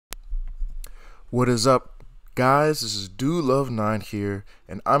What is up, guys? This is DudeLove9 here,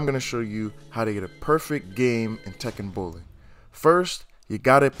 and I'm going to show you how to get a perfect game in Tekken bowling. First, you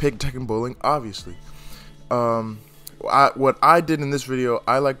gotta pick Tekken bowling, obviously. What I did in this video,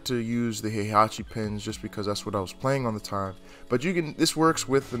 I like to use the Heihachi pins just because that's what I was playing on the time. But this works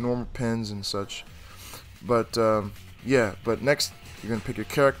with the normal pins and such. But yeah, but next you're gonna pick your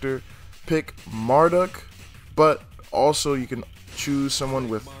character, pick Marduk, but also you can choose someone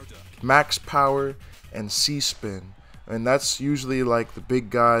with max power and C-spin, and that's usually like the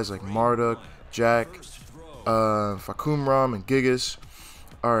big guys like Marduk, Jack, Fakumram, and Gigas.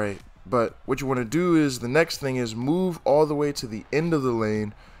 Alright, but what you want to do is the next thing is move all the way to the end of the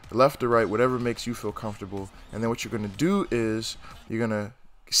lane, left or right, whatever makes you feel comfortable. And then what you're going to do is you're going to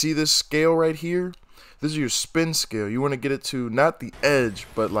see this scale right here. This is your spin scale. You want to get it to not the edge,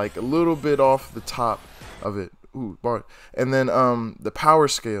 but like a little bit off the top of it. Ooh, bar. And then the power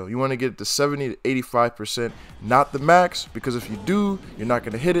scale, you want to get it to 70 to 85%, not the max, because if you do, you're not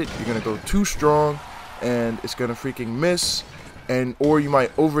going to hit it. You're going to go too strong and it's going to freaking miss, and or you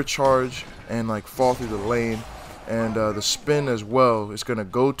might overcharge and like fall through the lane. And the spin as well, it's going to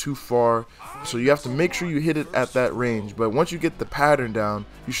go too far, so you have to make sure you hit it at that range. But once you get the pattern down,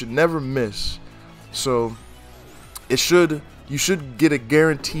 you should never miss. So you should get a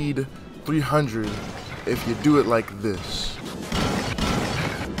guaranteed 300 if you do it like this.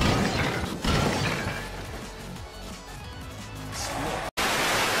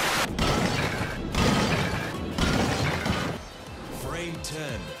 Frame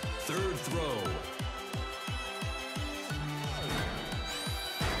 10, third throw.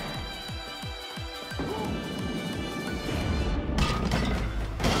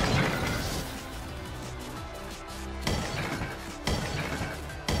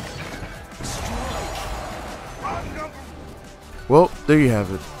 Well, there you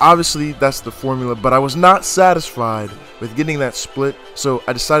have it. Obviously, that's the formula, but I was not satisfied with getting that split, so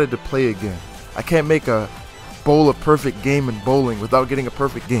I decided to play again. I can't make a bowl a perfect game in bowling without getting a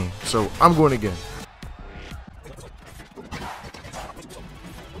perfect game, so I'm going again.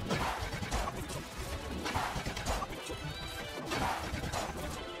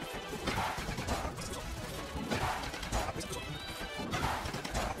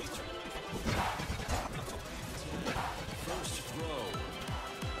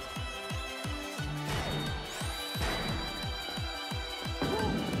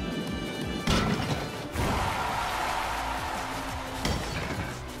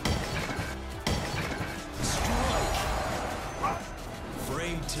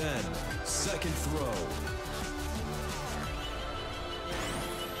 Frame 10, second throw.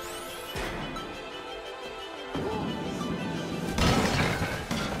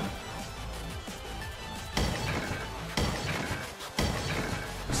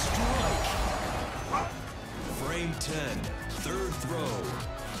 Strike. Frame 10, third throw.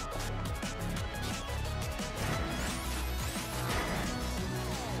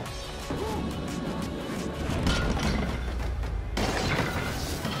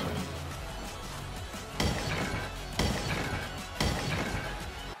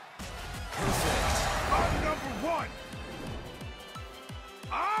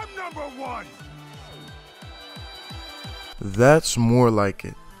 That's more like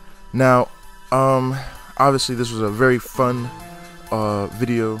it. Now, obviously this was a very fun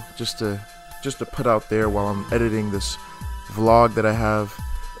video just to put out there while I'm editing this vlog that I have.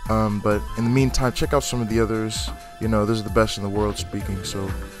 But in the meantime, check out some of the others. You know, this is the best in the world speaking, so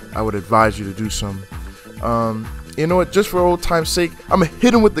I would advise you to do some. You know what? Just for old time's sake, I'm gonna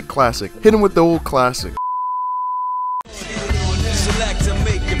hit him with the classic. Hit him with the old classic. Select and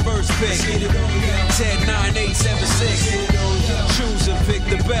make your first pick. 10, 9, 8, 7, 6. Choose and pick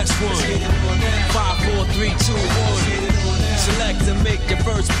the best one. 5, 4, 3, 2, 1. Select and make your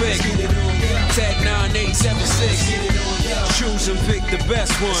first pick. 10, 9, 8, 7, 6. Choose and pick the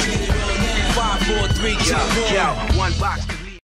best one. 5, 4, 3, 2, 1. One box.